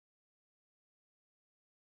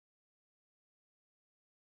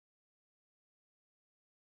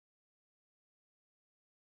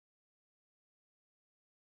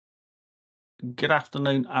Good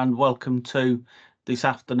afternoon and welcome to this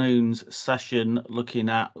afternoon's session looking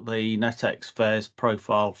at the NeTEx fares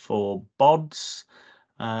profile for BODS.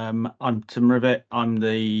 I'm Tim Rivet. I'm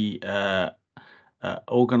the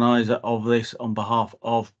organiser of this on behalf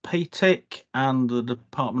of PTIC and the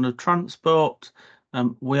Department of Transport.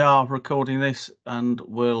 We are recording this and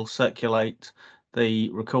will circulate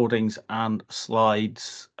the recordings and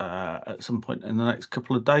slides at some point in the next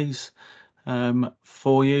couple of days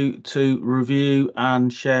for you to review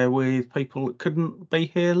and share with people that couldn't be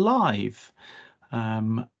here live.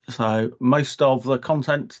 So most of the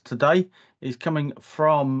content today is coming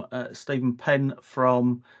from Stephen Penn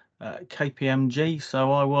from KPMG,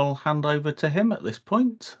 so I will hand over to him at this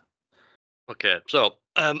point. Okay, so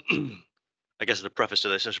I guess as a preface to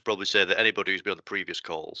this, I should probably say that anybody who's been on the previous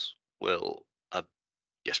calls will,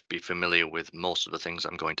 be familiar with most of the things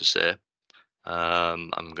I'm going to say.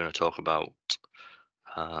 I'm going to talk about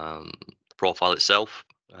the profile itself,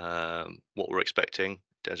 what we're expecting in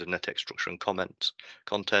terms of NeTEx structure and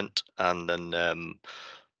content, and then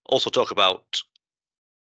also talk about,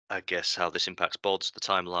 I guess, how this impacts BODS, the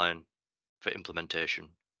timeline for implementation,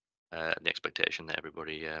 and the expectation that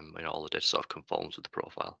everybody, all the data sort of conforms with the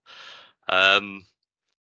profile.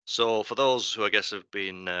 So for those who I guess have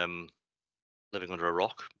been living under a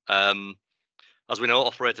rock, as we know,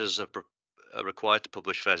 operators are required to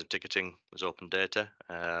publish fares and ticketing as open data.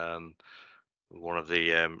 One of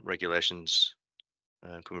the regulations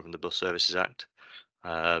coming from the Bus Services Act.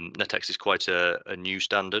 NeTEx is quite a new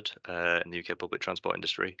standard in the UK public transport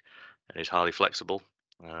industry, and is highly flexible.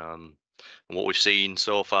 And what we've seen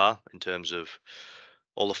so far in terms of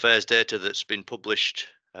all the fares data that's been published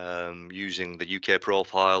using the UK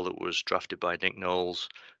profile that was drafted by Nick Knowles,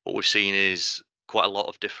 what we've seen is quite a lot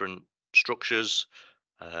of different structures,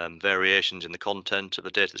 variations in the content of the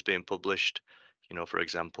data that's being published. For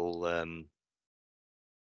example,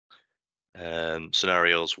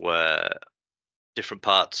 scenarios where different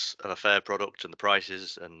parts of a fare product and the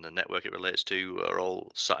prices and the network it relates to are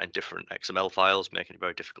all sat in different XML files, making it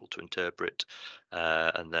very difficult to interpret.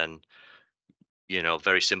 And then,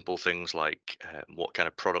 very simple things like what kind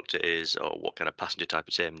of product it is or what kind of passenger type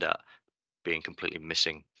it's aimed at being completely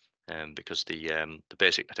missing, because the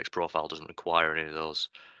basic NeTEx profile doesn't require any of those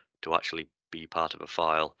to actually be part of a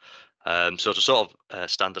file. So to sort of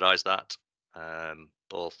standardize that,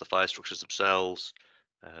 both the file structures themselves,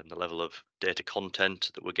 the level of data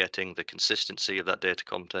content that we're getting, the consistency of that data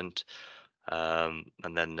content, and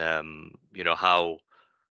then how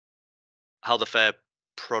the fare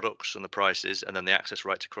products and the prices, and then the access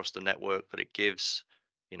rights across the network that it gives,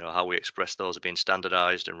 how we express those are being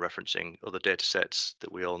standardized and referencing other data sets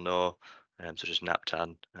that we all know, such as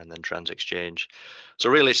NAPTAN and then TransExchange. So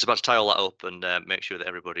really it's about to tie all that up and make sure that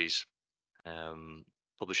everybody's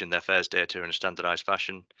publishing their fares data in a standardized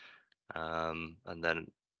fashion, and then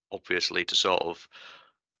obviously to sort of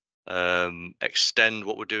extend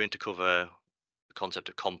what we're doing to cover the concept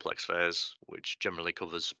of complex fares, which generally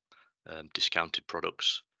covers discounted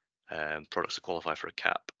products, products that qualify for a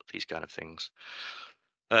cap, these kind of things.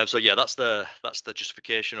 So yeah, that's the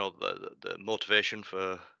justification or the motivation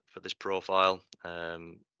for this profile.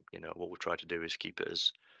 What we've tried to do is keep it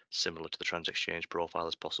as similar to the TransExchange profile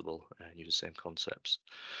as possible, and use the same concepts.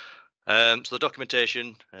 So the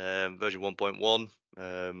documentation, version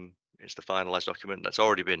 1.1, is the finalized document that's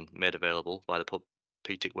already been made available by the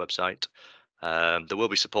PTIC website. There will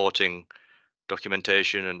be supporting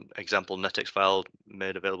documentation and example NeTEx file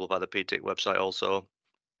made available by the PTIC website also,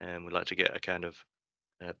 and we'd like to get a kind of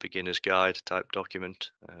beginner's guide type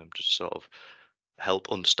document, just to sort of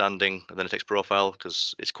help understanding the NeTEx profile,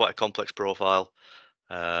 because it's quite a complex profile,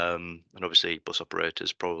 and obviously bus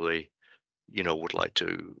operators probably would like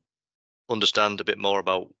to understand a bit more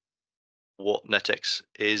about what NeTEx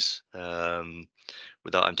is,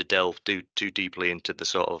 without having to delve too deeply into the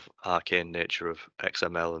sort of arcane nature of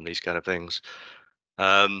XML and these kind of things.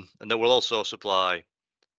 And then we'll also supply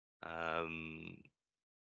a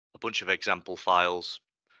bunch of example files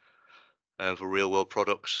for real world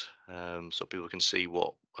products, so people can see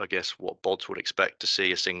what BODS would expect to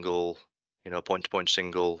see a single, point to point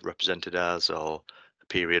single represented as, or a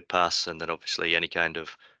period pass, and then obviously any kind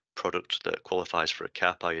of product that qualifies for a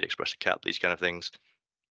cap, how you'd express a cap, these kind of things.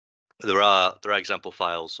 There are example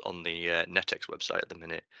files on the NeTEx website at the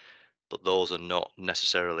minute, but those are not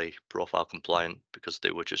necessarily profile compliant because they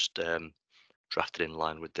were just drafted in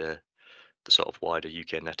line with the sort of wider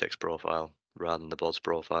UK NeTEx profile rather than the BODS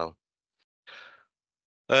profile.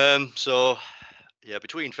 So yeah,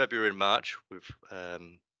 between February and March, we've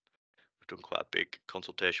done quite a big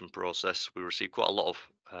consultation process. We received quite a lot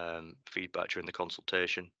of feedback during the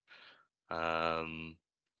consultation.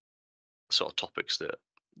 sort of topics that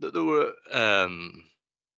were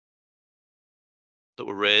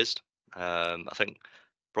raised. I think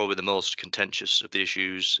probably the most contentious of the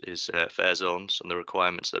issues is fare zones and the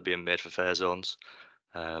requirements that are being made for fare zones,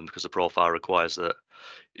 because the profile requires that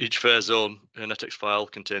each fare zone in a NeTEx file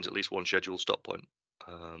contains at least one scheduled stop point.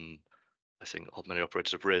 I think many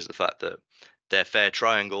operators have raised the fact that their fare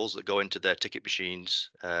triangles that go into their ticket machines,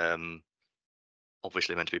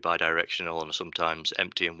 obviously meant to be bi-directional and are sometimes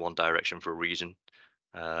empty in one direction for a reason.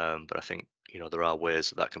 But I think there are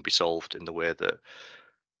ways that can be solved in the way that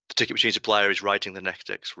the ticket machine supplier is writing the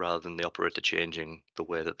NeTEx rather than the operator changing the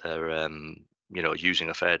way that they're using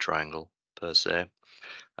a fare triangle per se.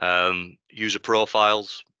 User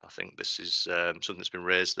profiles. I think this is something that's been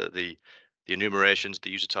raised, that the enumerations, the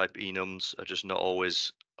user type enums, are just not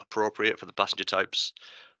always appropriate for the passenger types.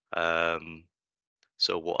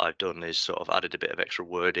 So what I've done is sort of added a bit of extra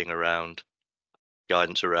wording around,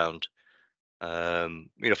 guidance around,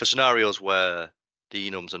 for scenarios where the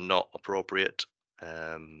enums are not appropriate,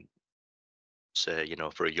 say,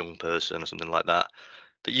 for a young person or something like that,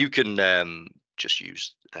 that you can just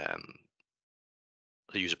use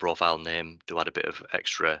the user profile name to add a bit of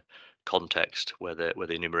extra context where the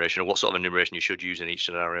enumeration, or what sort of enumeration you should use in each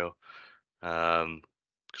scenario.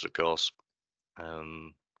 Because of course,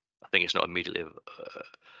 I think it's not immediately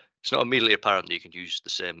apparent that you can use the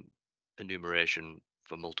same enumeration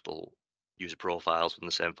for multiple user profiles within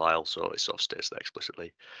the same file, so it sort of states that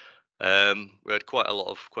explicitly. We had quite a lot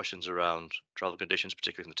of questions around travel conditions,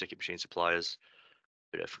 particularly from the ticket machine suppliers.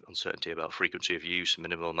 A bit of uncertainty about frequency of use,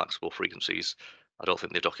 minimal and maximal frequencies. I don't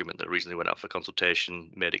think the document that recently went out for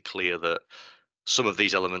consultation made it clear that some of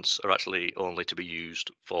these elements are actually only to be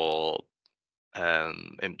used for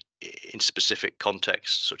in specific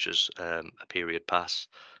contexts, such as a period pass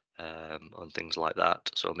and things like that.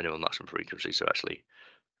 So minimum maximum frequencies are actually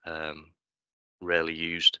rarely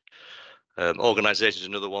used. Organisation is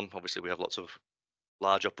another one. Obviously, we have lots of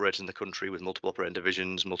large operators in the country with multiple operating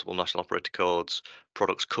divisions, multiple national operator codes.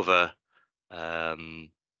 Products cover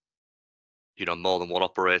more than one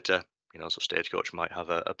operator. So Stagecoach might have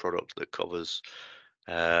a product that covers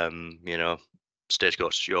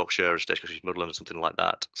Stagecoach Yorkshire or Stagecoach Midland or something like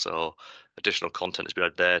that. So additional content has been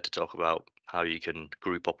added there to talk about how you can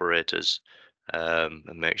group operators and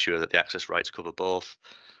make sure that the access rights cover both.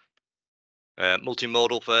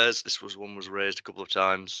 Multimodal fares. This was raised a couple of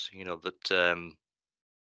times. That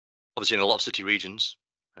obviously in a lot of city regions,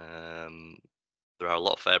 there are a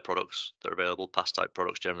lot of fare products that are available, pass type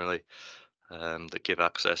products generally, that give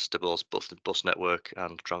access to both the bus network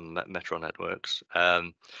and tram metro networks.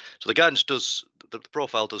 So the guidance the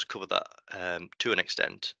profile does cover that to an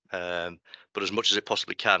extent, but as much as it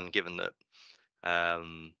possibly can, given that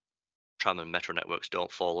tram and metro networks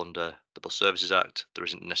don't fall under the Bus Services Act, there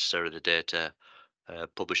isn't necessarily the data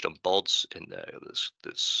published on BODS in there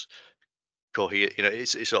that's coherent.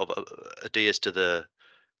 It sort of adheres to the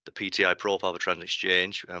PTI profile for Transit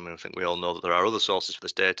Exchange. I mean, I think we all know that there are other sources for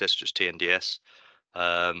this data, such as TNDS.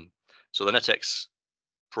 So the NeTEx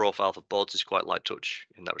profile for BODS is quite light touch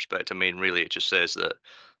in that respect. I mean, really, it just says that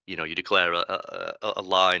you declare a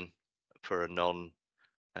line for a non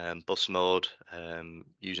bus mode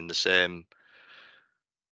using the same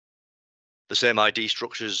ID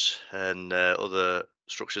structures and other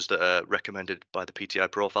structures that are recommended by the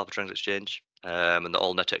PTI profile for Transit Exchange, and that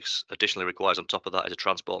all NeTEx additionally requires on top of that is a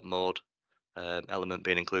transport mode element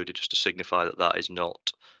being included, just to signify that that is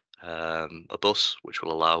not a bus, which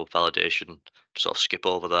will allow validation to sort of skip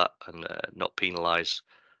over that and not penalise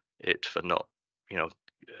it for not,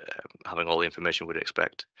 having all the information we'd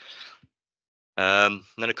expect. And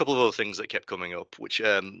then a couple of other things that kept coming up, which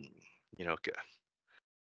can't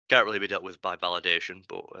really be dealt with by validation,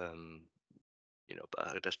 but but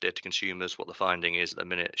I guess data consumers, what the finding is at the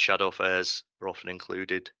minute, shadow fares are often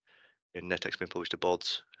included in NeTEx being published to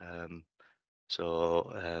BODS.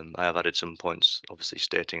 So I have added some points, obviously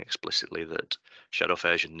stating explicitly that shadow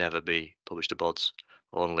fares should never be published to BODS,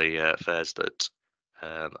 only fares that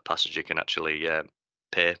a passenger can actually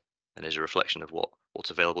pay and is a reflection of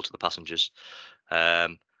what's available to the passengers.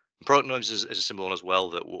 Product names is a similar one as well,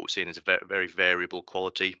 that what we're seeing is a very, very variable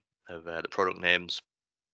quality of the product names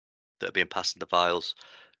that are being passed in the files.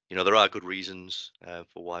 There are good reasons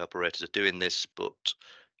for why operators are doing this, but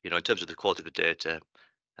in terms of the quality of the data,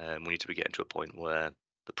 we need to be getting to a point where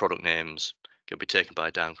the product names can be taken by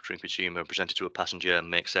a downstream consumer and presented to a passenger and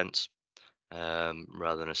make sense,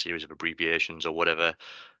 rather than a series of abbreviations or whatever.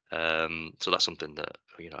 So that's something that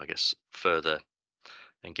I guess further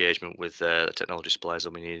engagement with the technology suppliers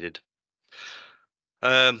will be needed.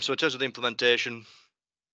 So in terms of the implementation,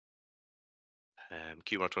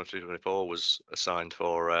 Q1 of 2024 was assigned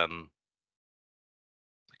for the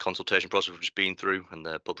consultation process we've just been through and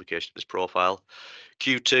the publication of this profile.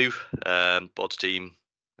 Q2, BODS team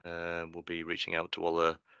will be reaching out to all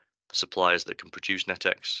the suppliers that can produce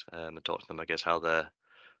NeTEx and talk to them, I guess, how they're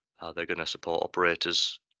going to support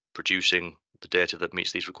operators producing the data that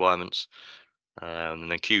meets these requirements.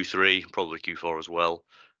 And then Q3, probably Q4 as well,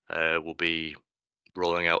 will be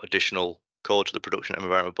rolling out additional code to the production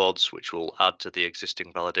environment of BODS, which will add to the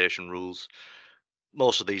existing validation rules.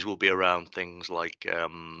 Most of these will be around things like,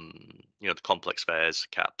 the complex fares,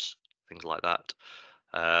 caps, things like that.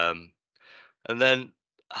 And then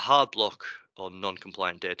a hard block on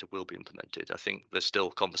non-compliant data will be implemented. I think there's still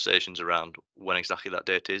conversations around when exactly that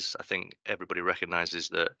date is. I think everybody recognizes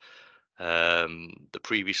that the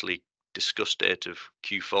previously discussed date of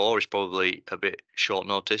Q4 is probably a bit short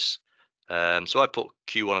notice. So I put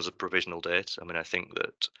Q1 as a provisional date. I mean, I think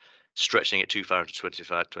that stretching it too far into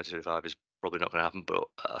 2025 is probably not going to happen, but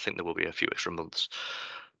I think there will be a few extra months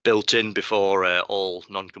built in before all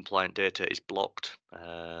non-compliant data is blocked,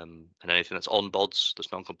 and anything that's on BODS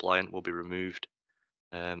that's non-compliant will be removed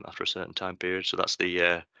after a certain time period. So that's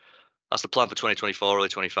the plan for 2024, early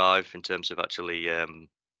 25, in terms of actually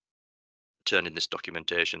turning this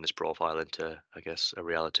documentation, this profile, into, I guess, a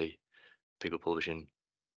reality. People publishing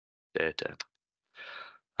data.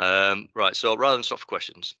 Right. So rather than stop for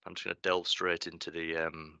questions, I'm just going to delve straight into the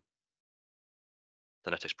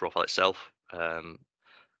NeTEx profile itself.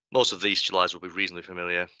 Most of these slides will be reasonably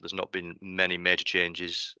familiar. There's not been many major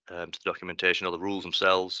changes to the documentation or the rules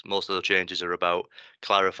themselves. Most of the changes are about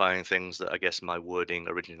clarifying things that I guess my wording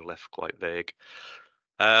originally left quite vague.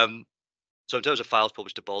 So in terms of files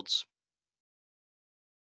published to BODS,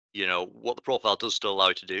 what the profile does still allow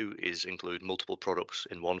you to do is include multiple products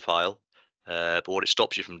in one file. But what it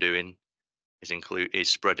stops you from doing is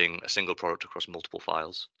spreading a single product across multiple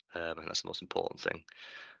files. And that's the most important thing.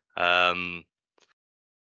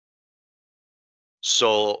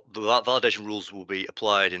 So the validation rules will be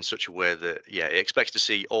applied in such a way that, it expects to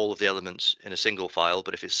see all of the elements in a single file,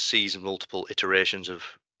 but if it sees multiple iterations of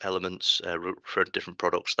elements for different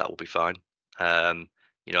products, that will be fine. I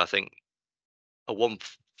think a one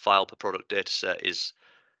file per product data set is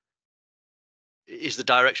the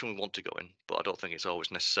direction we want to go in, but I don't think it's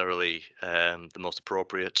always necessarily the most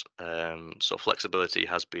appropriate. So flexibility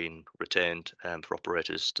has been retained for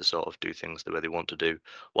operators to sort of do things the way they want to do,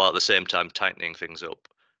 while at the same time tightening things up.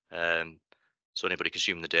 So anybody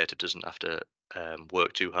consuming the data doesn't have to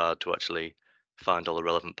work too hard to actually find all the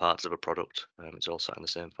relevant parts of a product. It's all sat in the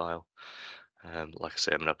same file. Like I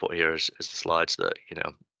say, I put here as the slides that,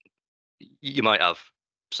 you might have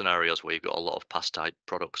scenarios where you've got a lot of pass type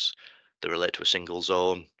products that relate to a single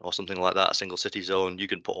zone or something like that, a single city zone. You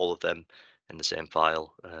can put all of them in the same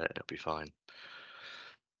file, it'll be fine.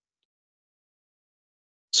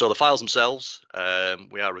 So the files themselves,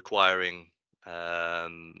 we are requiring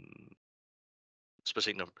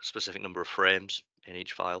specific number of frames in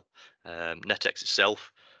each file. NeTEx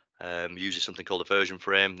itself uses something called a version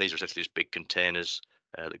frame. These are essentially just big containers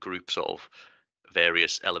that group sort of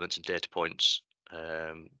various elements and data points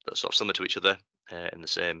that are sort of similar to each other in the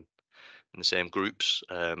same groups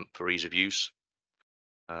for ease of use.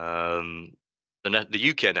 The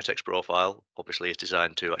UK NeTEx profile obviously is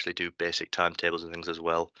designed to actually do basic timetables and things as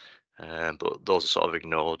well, but those are sort of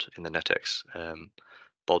ignored in the NeTEx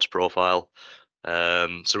BODS profile.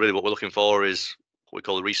 So really what we're looking for is what we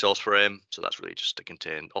call a resource frame. So that's really just to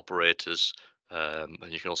contain operators, and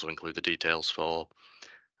you can also include the details for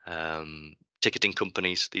ticketing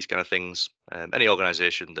companies, these kind of things, any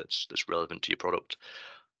organization that's relevant to your product.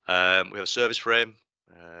 We have a service frame.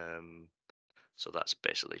 So that's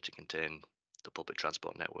basically to contain the public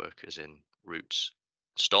transport network, as in routes,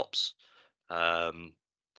 stops. Then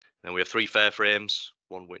we have 3 fare frames,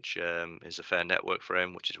 one which is a fare network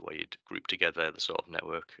frame, which is where you'd group together the sort of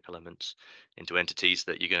network elements into entities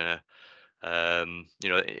that you're going to,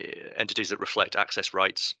 entities that reflect access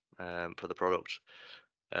rights for the product.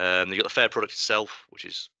 You've got the fare product itself, which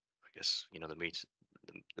is, I guess, the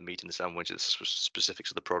meat in the sandwich, the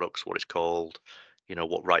specifics of the products, what it's called,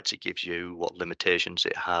 what rights it gives you, what limitations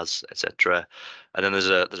it has, etc. And then there's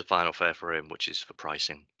a final fare frame, which is for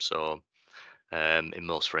pricing. So in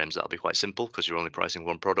most frames that'll be quite simple because you're only pricing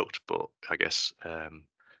one product, but I guess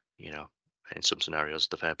in some scenarios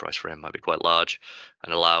the fair price frame might be quite large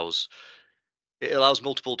and allows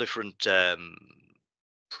multiple different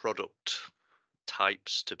product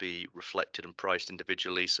types to be reflected and priced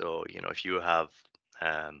individually. So if you have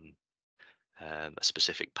a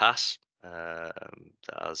specific pass that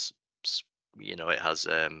has it has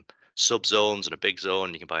sub-zones and a big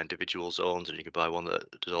zone. You can buy individual zones, and you can buy one that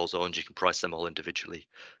does all zones. You can price them all individually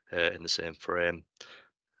in the same frame.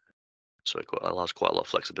 So it allows quite a lot of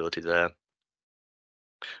flexibility there.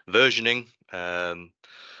 Versioning. Versioning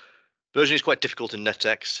is quite difficult in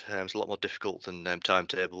NeTEx. It's a lot more difficult than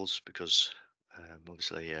timetables because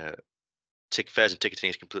obviously fares and ticketing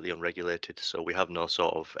is completely unregulated. So we have no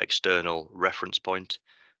sort of external reference point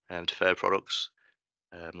to fare products.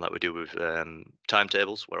 Like we do with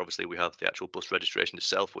timetables, where obviously we have the actual bus registration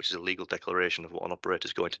itself, which is a legal declaration of what an operator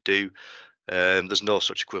is going to do. There's no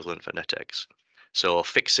such equivalent for NeTEx. So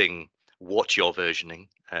fixing what you're versioning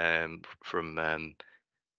from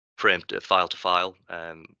frame to file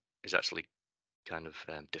is actually kind of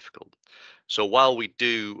difficult. So while we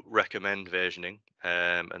do recommend versioning,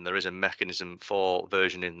 and there is a mechanism for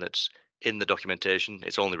versioning that's in the documentation,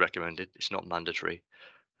 it's only recommended, it's not mandatory.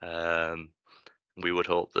 We would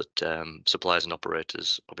hope that suppliers and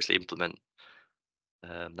operators obviously implement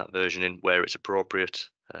that versioning where it's appropriate,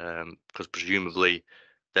 because presumably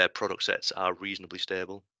their product sets are reasonably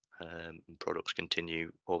stable, and products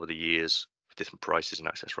continue over the years with different prices and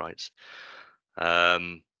access rights.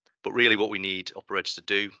 But really what we need operators to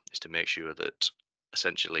do is to make sure that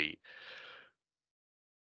essentially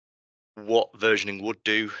what versioning would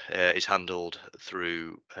do is handled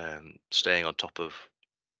through staying on top of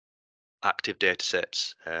active data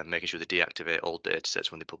sets, making sure they deactivate old data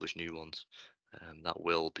sets when they publish new ones. That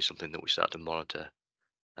will be something that we start to monitor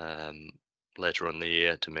later on in the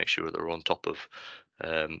year to make sure that we're on top of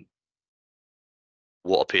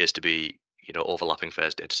what appears to be, overlapping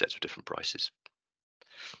fares data sets with different prices.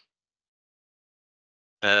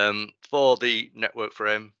 For the network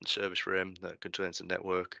frame, the service frame that contains the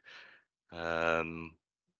network, the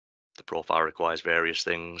profile requires various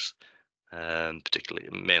things,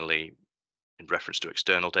 mainly in reference to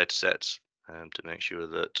external data sets, to make sure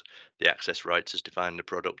that the access rights as defined in the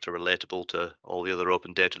product are relatable to all the other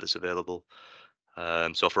open data that's available.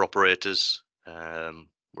 So for operators,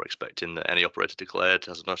 we're expecting that any operator declared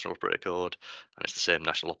has a national operator code, and it's the same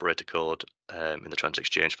national operator code in the trans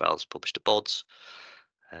exchange files published to BODS.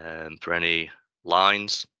 For any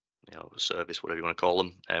lines, service, whatever you want to call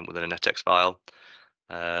them, within a NeTEx file,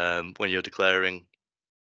 when you're declaring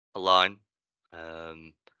a line,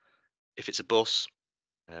 if it's a bus,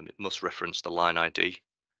 it must reference the line ID,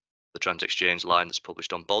 the trans exchange line that's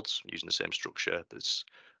published on BODS using the same structure that's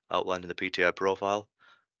outlined in the PTI profile.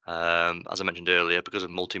 As I mentioned earlier, because of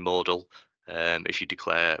multimodal, if you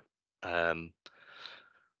declare a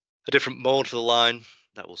different mode for the line,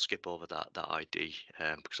 that will skip over that ID,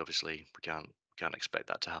 because obviously we can't expect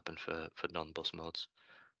that to happen for non-bus modes.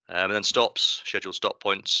 And then stops, scheduled stop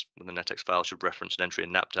points with the NeTEx file should reference an entry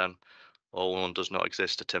in NAPTAN, or one does not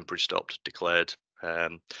exist, a temporary stop declared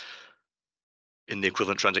in the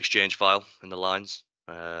equivalent trans exchange file in the lines.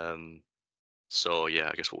 So yeah,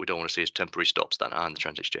 I guess what we don't want to see is temporary stops that are in the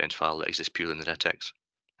trans exchange file that exist purely in the NeTEx,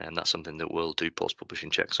 and that's something that we'll do post-publishing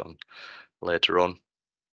checks on later on.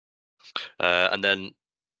 And then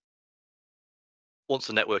once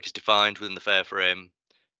the network is defined within the fare frame,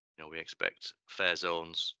 we expect fare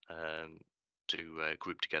zones to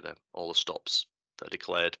group together all the stops that are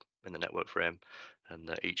declared in the network frame, and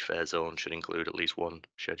that each fare zone should include at least one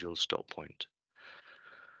scheduled stop point.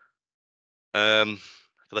 For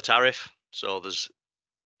the tariff, so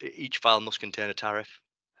each file must contain a tariff.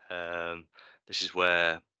 This is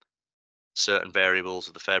where certain variables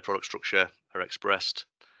of the fare product structure are expressed.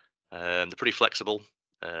 They're pretty flexible,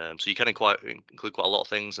 so you can include quite a lot of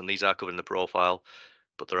things, and these are covered in the profile.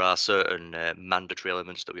 But there are certain mandatory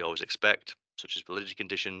elements that we always expect, such as validity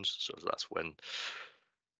conditions. So that's when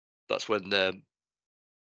the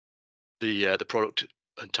product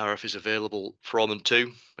and tariff is available from and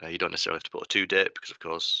to. You don't necessarily have to put a to date because, of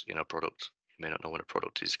course, product, you may not know when a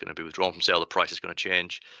product is going to be withdrawn from sale. The price is going to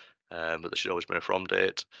change, but there should always be a from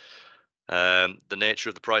date. The nature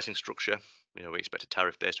of the pricing structure, we expect a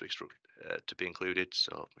tariff base to be included.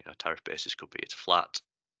 So, tariff basis could be it's flat.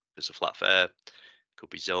 It's a flat fare. It could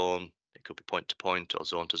be zone. It could be point to point or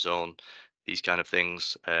zone to zone. These kind of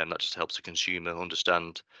things. That just helps the consumer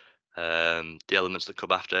understand the elements that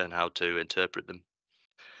come after and how to interpret them.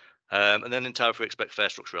 And then in tariff, we expect fare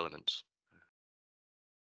structure elements.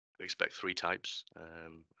 We expect 3 types,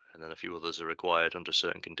 and then a few others are required under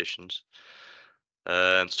certain conditions.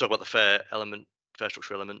 To talk about the fare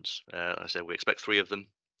structure elements, I said we expect 3 of them.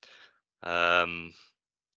 A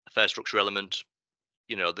fare structure element,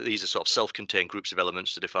 these are sort of self-contained groups of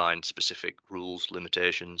elements to define specific rules,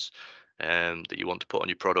 limitations that you want to put on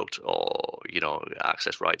your product, or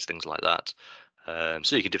access rights, things like that.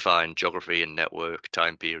 So you can define geography and network,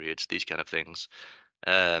 time periods, these kind of things.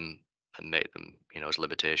 make them, as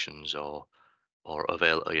limitations or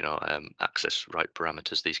access right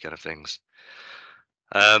parameters, these kind of things.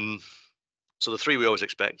 So the three we always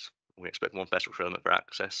expect. We expect one file structure element for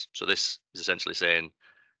access. So this is essentially saying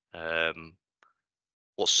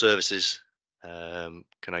what services can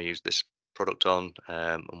I use this product on,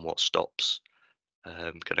 and what stops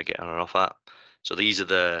can I get on and off at. So these are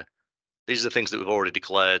the things that we've already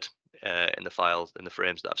declared in the files, in the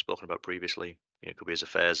frames that I've spoken about previously. It could be as a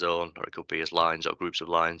fare zone, or it could be as lines or groups of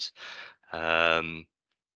lines. And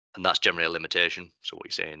that's generally a limitation. So what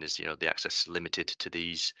you're saying is, the access is limited to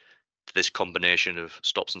this combination of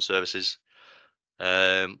stops and services.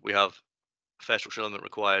 We have a fare structure element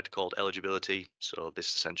required called eligibility. So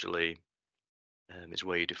this essentially is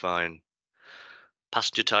where you define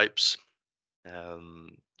passenger types.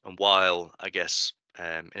 And while I guess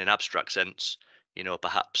in an abstract sense,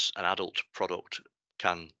 perhaps an adult product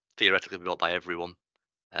can theoretically be bought by everyone,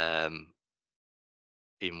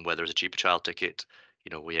 even where there's a cheaper child ticket.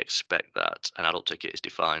 We expect that an adult ticket is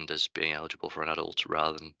defined as being eligible for an adult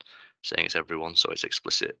rather than saying it's everyone. So it's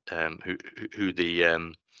explicit who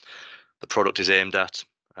the product is aimed at.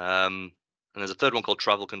 And there's a third one called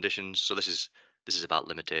travel conditions. So this is about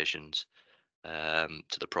limitations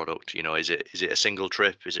to the product. Is it a single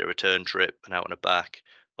trip? Is it a return trip, an out and a back,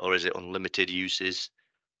 or is it unlimited uses?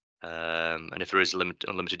 And if there is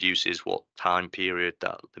unlimited uses, what time period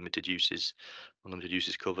that unlimited uses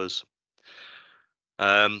covers.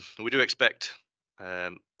 We do expect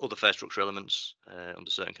other fare structure elements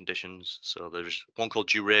under certain conditions. So there's one called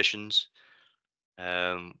durations.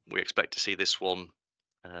 We expect to see this one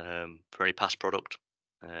for any past product,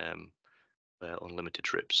 where unlimited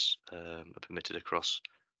trips are permitted across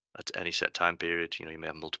at any set time period. You may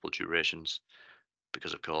have multiple durations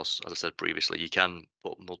because, of course, as I said previously, you can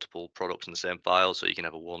put multiple products in the same file. So you can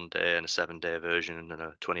have a 1 day and a 7-day version and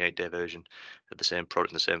a 28-day version of the same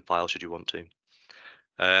product in the same file should you want to.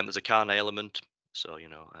 There's a carnet element. So,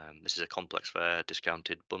 this is a complex fare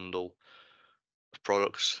discounted bundle of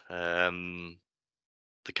products. The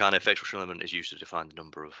carnet fare structure element is used to define the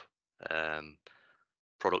number of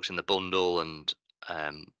products in the bundle and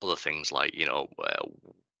other things like,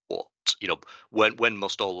 what, when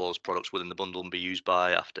must all those products within the bundle be used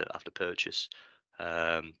by after purchase.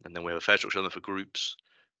 And then we have a fare structure element for groups,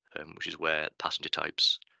 which is where passenger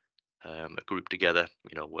types are grouped together,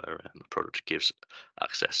 where a product gives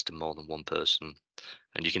access to more than one person.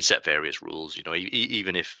 And you can set various rules,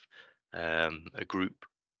 even if a group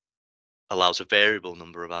allows a variable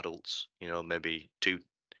number of adults, maybe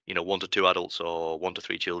 1 to 2 adults or 1 to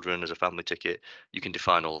 3 children as a family ticket. You can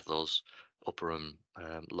define all of those upper and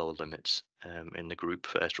lower limits in the group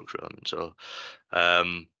fare structure element. So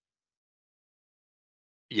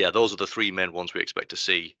yeah, those are the 3 main ones we expect to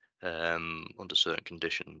see under certain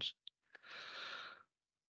conditions.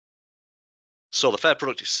 So the fare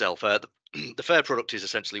product itself, the fare product is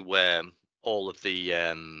essentially where all of the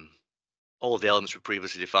elements we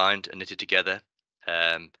previously defined are knitted together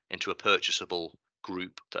into a purchasable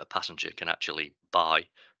group that a passenger can actually buy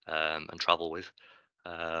and travel with.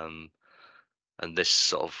 And this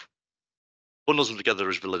sort of bundles them together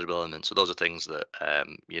as validable elements. So those are things that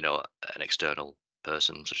an external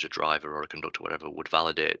person, such as a driver or a conductor, whatever, would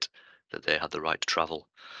validate that they had the right to travel.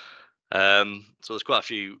 So there's quite a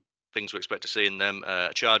few things we expect to see in them.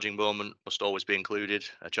 A charging moment must always be included.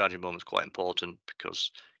 A charging moment is quite important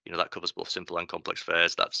because that covers both simple and complex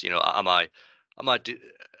fares. That's am I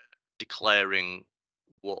declaring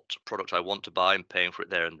what product I want to buy and paying for it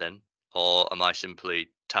there and then, or am I simply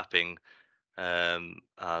tapping and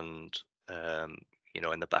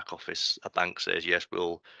in the back office a bank says yes,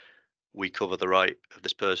 we cover the right of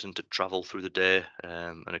this person to travel through the day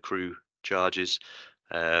and accrue charges.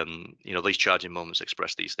 These charging moments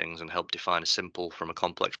express these things and help define a simple from a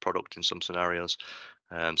complex product in some scenarios.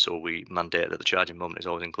 So we mandate that the charging moment is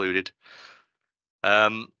always included.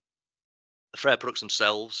 The fare products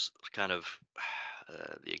themselves kind of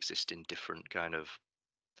they exist in different kind of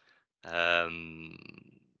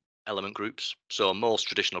element groups. So most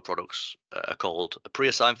traditional products are called a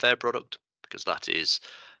pre-assigned fare product because that is,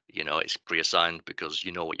 it's pre-assigned because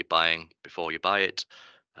you know what you're buying before you buy it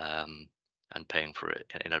and paying for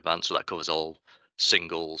it in advance. So that covers all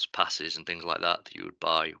singles, passes and things like that you would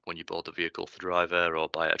buy when you bought the vehicle for the driver or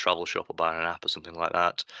buy at a travel shop or buy an app or something like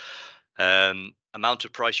that. Amount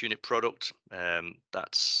of price unit product,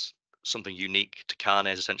 that's something unique to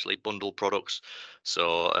carnet, essentially bundle products.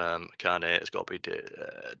 So carnet has got to be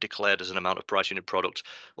declared as an amount of price unit product.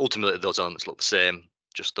 Ultimately, those elements look the same.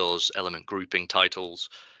 Just those element grouping titles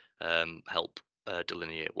help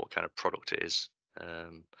delineate what kind of product it is.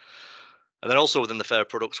 And then also within the fair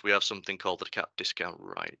products, we have something called the cap discount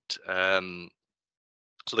right.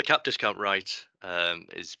 So the cap discount right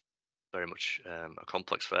is very much a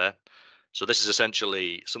complex fare. So this is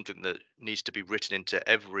essentially something that needs to be written into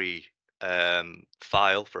every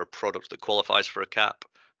file for a product that qualifies for a cap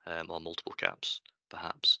or multiple caps,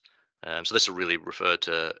 perhaps. So this will really refer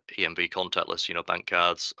to EMV contactless, bank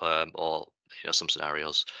cards, or some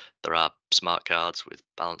scenarios there are smart cards with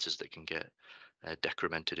balances that can get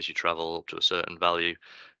decremented as you travel up to a certain value.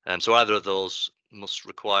 So either of those must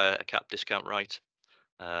require a cap discount right.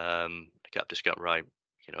 A cap discount right,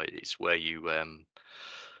 it's where you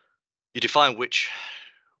define which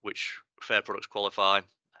fair products qualify,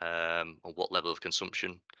 or what level of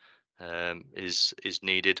consumption is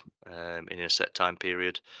needed in a set time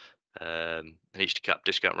period. And each cap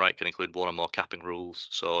discount right can include one or more capping rules.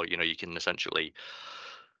 So you can essentially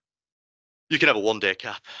have a 1-day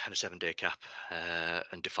cap and a 7-day cap,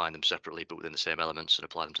 and define them separately, but within the same elements, and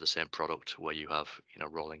apply them to the same product where you have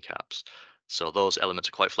rolling caps. So those elements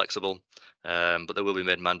are quite flexible, but they will be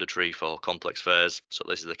made mandatory for complex fares. So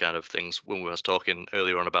this is the kind of things when we was talking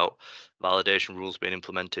earlier on about validation rules being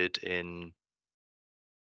implemented in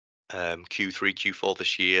Q3, Q4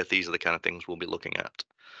 this year. These are the kind of things we'll be looking at.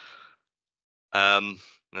 And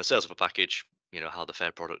the sales of a package, how the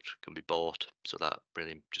fare product can be bought. So that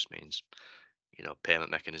really just means payment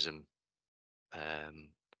mechanism,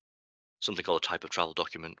 something called a type of travel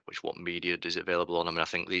document, what media is it available on. I mean, I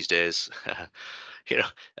think these days,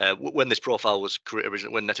 when this profile was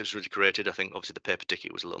created, when NeTEx was really created, I think obviously the paper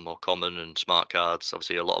ticket was a little more common, and smart cards,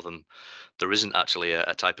 obviously a lot of them, there isn't actually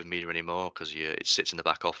a type of media anymore because it sits in the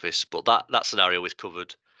back office. But that scenario is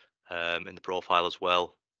covered in the profile as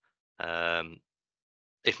well.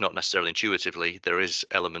 If not necessarily intuitively, there is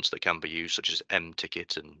elements that can be used, such as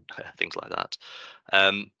M-ticket and things like that.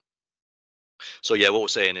 So yeah, what we're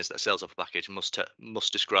saying is that sales of a package must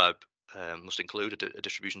include a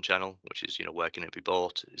distribution channel, which is where can it be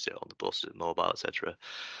bought? Is it on the bus, is it mobile, etc.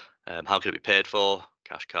 How can it be paid for?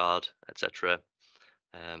 Cash card, etc.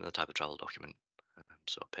 And the type of travel document,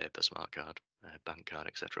 so paper, smart card, bank card,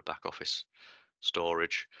 etc. Back office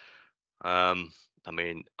storage. I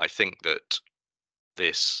mean, I think that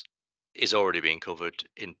this is already being covered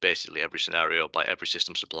in basically every scenario by every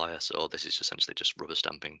system supplier. So this is essentially just rubber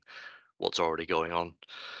stamping what's already going on.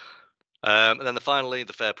 And then finally,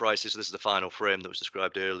 the fair prices. So this is the final frame that was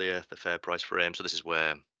described earlier, the fair price frame. So this is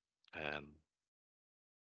where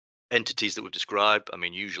entities that we've described, I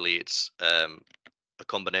mean, usually it's a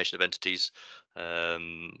combination of entities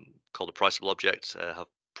called a priceable object, have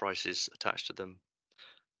prices attached to them.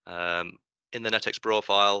 In the NeTEx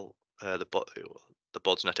profile, the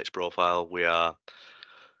BODS NeTEx profile, we are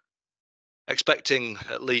expecting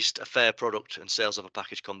at least a fair product and sales of a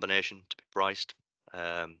package combination to be priced.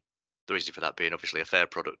 The reason for that being, obviously, a fair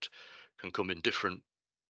product can come in different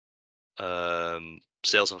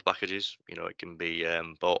sales of packages. It can be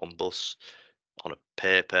bought on bus, on a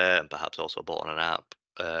paper, and perhaps also bought on an app.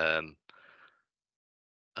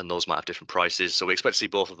 And those might have different prices. So we expect to see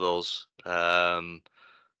both of those,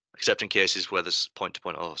 except in cases where there's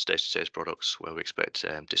point-to-point or stage-to-stage products where we expect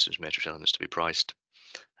distance matrix elements to be priced.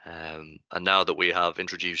 And now that we have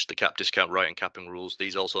introduced the cap discount right and capping rules,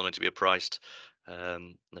 these also need to be priced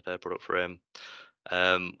in the fair product frame.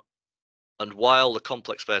 And while the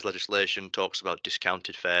complex fares legislation talks about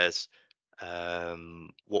discounted fares,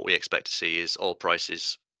 what we expect to see is all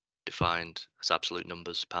prices defined as absolute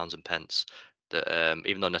numbers, pounds and pence. That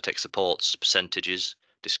even though NeTEx supports percentages,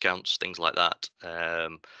 discounts, things like that,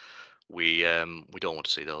 we don't want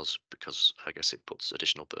to see those, because I guess it puts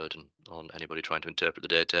additional burden on anybody trying to interpret the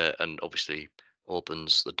data, and obviously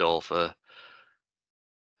opens the door for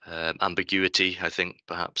ambiguity, I think,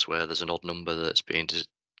 perhaps where there's an odd number that's being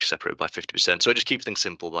separated by 50%. So it just keeps things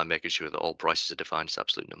simple by making sure that all prices are defined as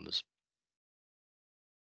absolute numbers.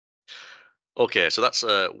 Okay, so that's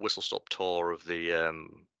a whistle-stop tour of the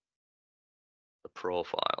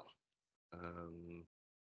profile.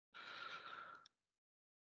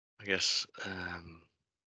 I guess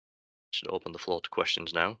should open the floor to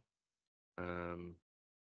questions now.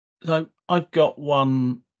 So I've got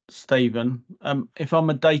one, Stephen. If I'm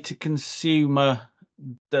a data consumer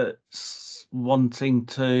that's wanting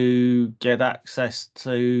to get access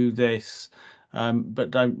to this,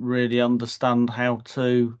 but don't really understand how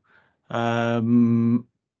to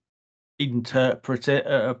interpret it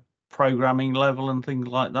at a programming level and things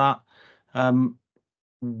like that,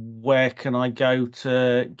 where can I go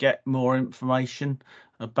to get more information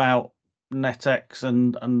about NeTEx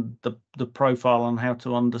and the profile on how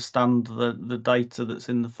to understand the data that's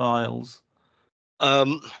in the files?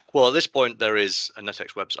 Well, at this point, there is a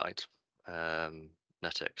NeTEx website.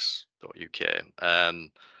 netex.uk.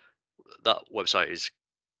 That website is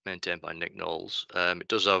maintained by Nick Knowles. It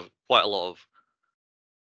does have quite a lot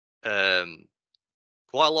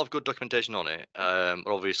of good documentation on it. But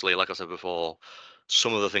obviously, like I said before,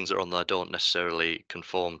 some of the things that are on there don't necessarily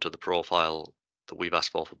conform to the profile that we've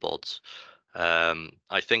asked for BODS.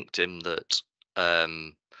 I think, Tim, that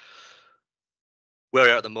where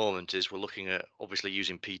we're at the moment is we're looking at obviously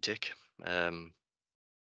using PTIC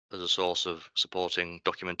as a source of supporting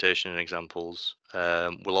documentation and examples.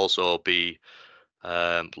 We'll also be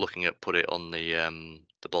looking at put it on the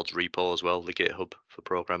BODS repo as well, the GitHub for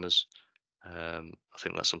programmers. I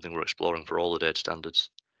think that's something we're exploring for all the data standards,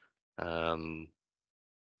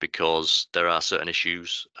 because there are certain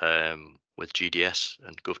issues with GDS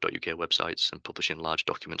and gov.uk websites and publishing large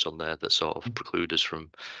documents on there that sort of preclude us from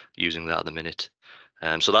using that at the minute.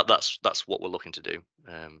 So that's what we're looking to do.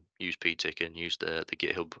 Use PTIC and use the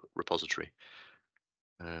GitHub repository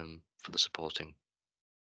for the supporting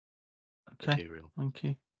material. Thank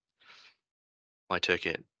you. I take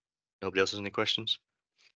it nobody else has any questions.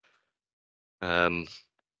 I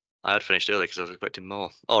had finished early because I was expecting more.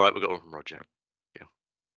 All right, we've got one from Roger. Yeah.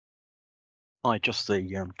 Hi, just the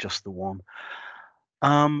one.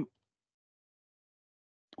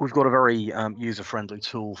 We've got a very user-friendly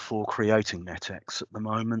tool for creating NeTEx at the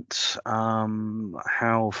moment.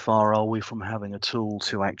 How far are we from having a tool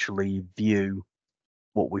to actually view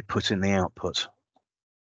what we put in the output?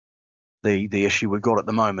 The issue we've got at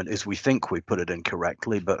the moment is we think we put it in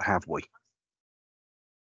correctly, but have we?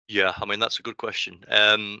 Yeah, I mean, that's a good question.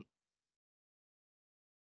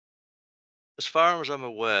 As far as I'm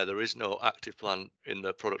aware, there is no active plan in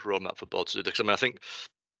the product roadmap for BODS. I mean, I think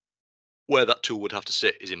where that tool would have to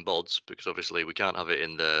sit is in BODS, because obviously we can't have it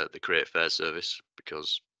in the Create Fair service,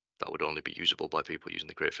 because that would only be usable by people using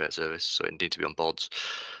the Create Fair service. So it needs to be on BODS.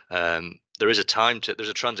 There is a there's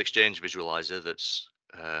a trans exchange visualizer that's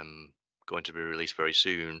going to be released very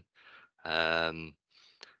soon. I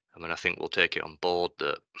mean, I think we'll take it on board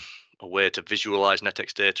that a way to visualize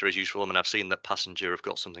NeTEx data is useful. I mean, I've seen that Passenger have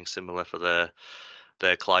got something similar for their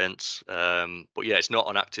clients. But yeah, it's not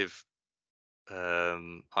an active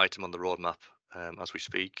item on the roadmap as we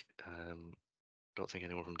speak. I don't think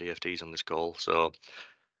anyone from DFT is on this call. So,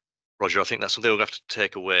 Roger, I think that's something we'll have to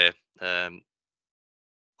take away. Like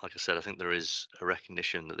I said, I think there is a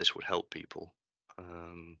recognition that this would help people.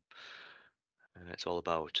 And it's all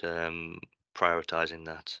about prioritizing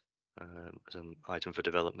that as an item for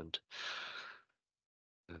development.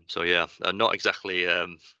 So yeah, not exactly a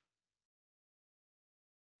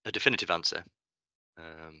definitive answer.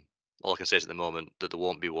 All I can say is at the moment that there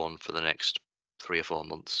won't be one for the next 3 or 4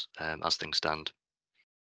 months as things stand.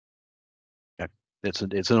 Okay.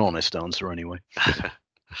 It's an honest answer anyway.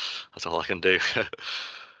 That's all I can do.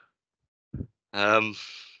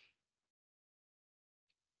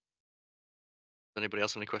 Anybody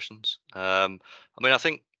else have any questions? I mean, I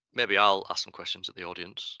think maybe I'll ask some questions at the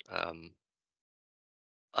audience.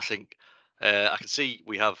 I think I can see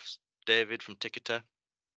we have David from Ticketer.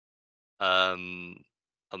 I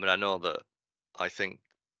mean, I know that I think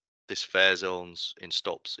this fair zones in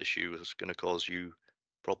stops issue is going to cause you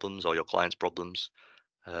problems or your clients problems.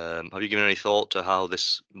 Have you given any thought to how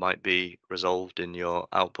this might be resolved in your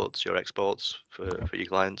outputs, your exports for your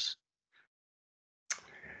clients?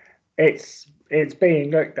 It's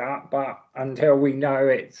being looked at, but until we know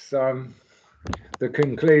it's the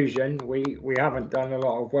conclusion, we haven't done a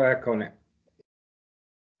lot of work on it.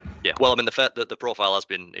 Yeah, well, I mean, the fact that the profile has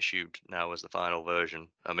been issued now as the final version,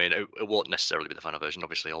 I mean, it won't necessarily be the final version.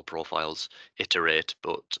 Obviously, all profiles iterate,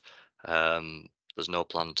 but there's no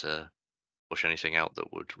plan to push anything out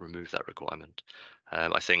that would remove that requirement.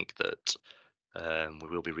 I think that we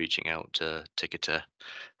will be reaching out to Ticketer,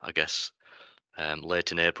 I guess,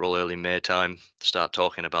 late in April, early May time to start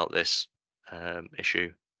talking about this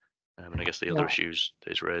issue. And I guess the other issues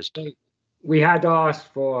that is raised. We had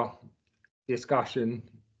asked for discussion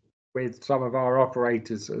with some of our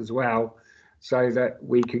operators as well, so that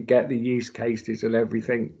we could get the use cases and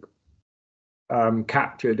everything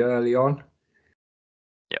captured early on.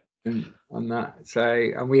 Yep. And on that,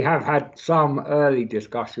 and we have had some early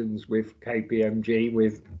discussions with KPMG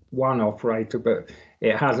with one operator, but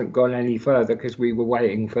it hasn't gone any further because we were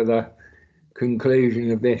waiting for the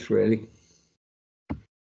conclusion of this, really.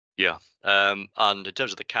 Yeah. And in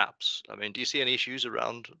terms of the caps, I mean, do you see any issues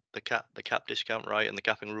around the cap discount rate and the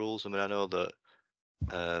capping rules? I mean, I know that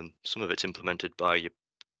some of it's implemented by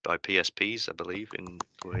PSPs, I believe, in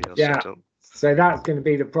the way you're set up. So that's going to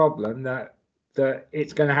be the problem, that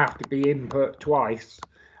it's going to have to be input twice.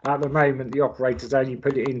 At the moment, the operators only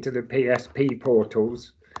put it into the PSP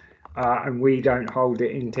portals, and we don't hold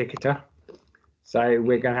it in Ticketer. So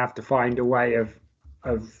we're going to have to find a way of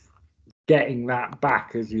getting that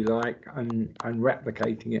back, as you like, and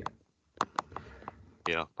replicating it.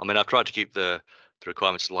 Yeah, I mean, I've tried to keep the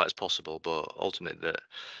requirements as light as possible, but ultimately,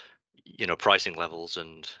 pricing levels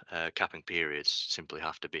and capping periods simply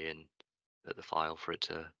have to be in the file for it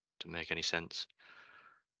to make any sense.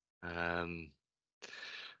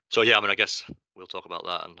 So yeah, I mean, I guess we'll talk about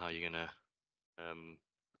that and how you're gonna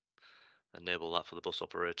enable that for the bus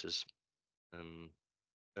operators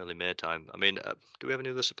early May time. I mean, do we have any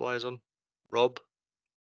other suppliers on? Rob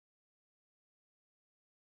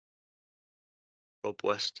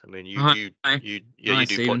West. I mean, you do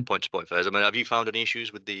Stephen. point to point fares. I mean, have you found any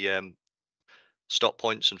issues with the stop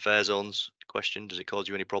points and fare zones question? Does it cause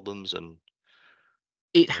you any problems? And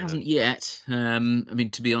it hasn't yet. I mean,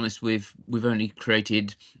 to be honest, we've only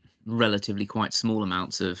created relatively quite small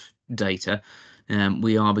amounts of data.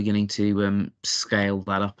 We are beginning to scale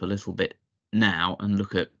that up a little bit now and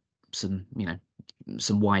look at some,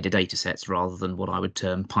 some wider data sets rather than what I would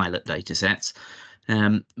term pilot data sets.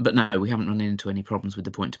 But no, we haven't run into any problems with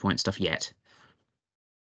the point-to-point stuff yet.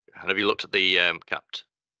 have you looked at the capped?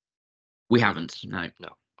 We haven't. No. No.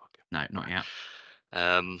 Okay. No, not yet.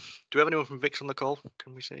 Do we have anyone from VIX on the call?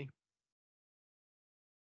 Can we see? I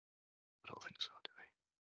don't think so, do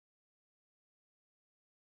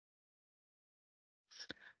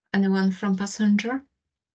we? Anyone from passenger?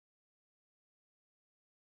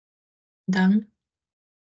 Done.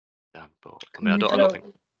 Yeah, but I mean,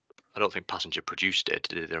 I don't think passenger produced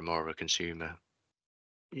data. They're more of a consumer.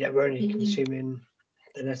 Yeah, we're only consuming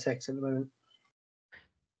the NeTEx at the moment.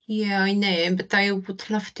 Yeah, I know, but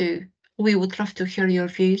we would love to hear your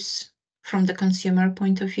views from the consumer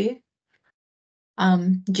point of view.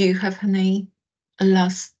 Do you have any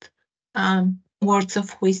last words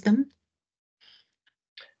of wisdom?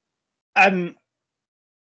 I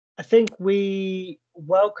think we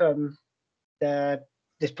welcome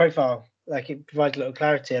this profile. Like, it provides a little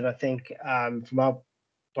clarity, and I think from our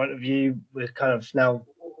point of view, we're kind of now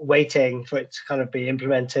waiting for it to kind of be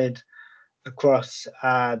implemented across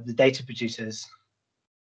the data producers.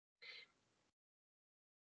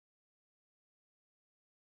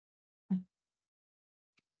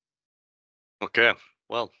 Okay,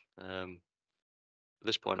 well, at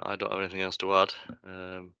this point, I don't have anything else to add,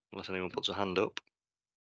 unless anyone puts a hand up.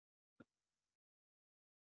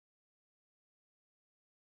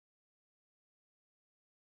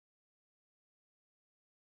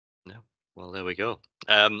 No, well, there we go.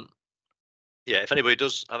 Yeah, if anybody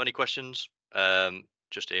does have any questions,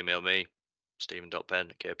 just email me,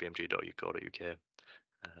 stephen.penn@kpmg.uk,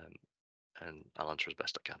 and I'll answer as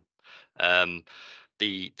best I can.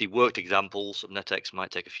 The worked examples of NeTEx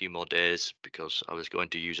might take a few more days because I was going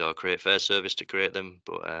to use our create fare service to create them,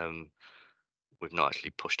 but we've not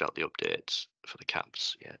actually pushed out the updates for the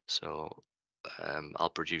caps yet. So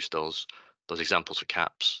I'll produce those examples for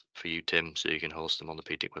caps for you, Tim, so you can host them on the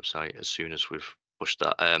PTIC website as soon as we've pushed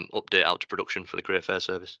that update out to production for the create fare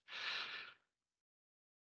service.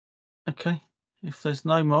 Okay. If there's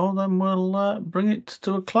no more, then we'll bring it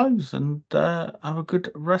to a close and have a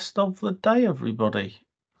good rest of the day, everybody.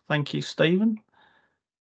 Thank you, Stephen.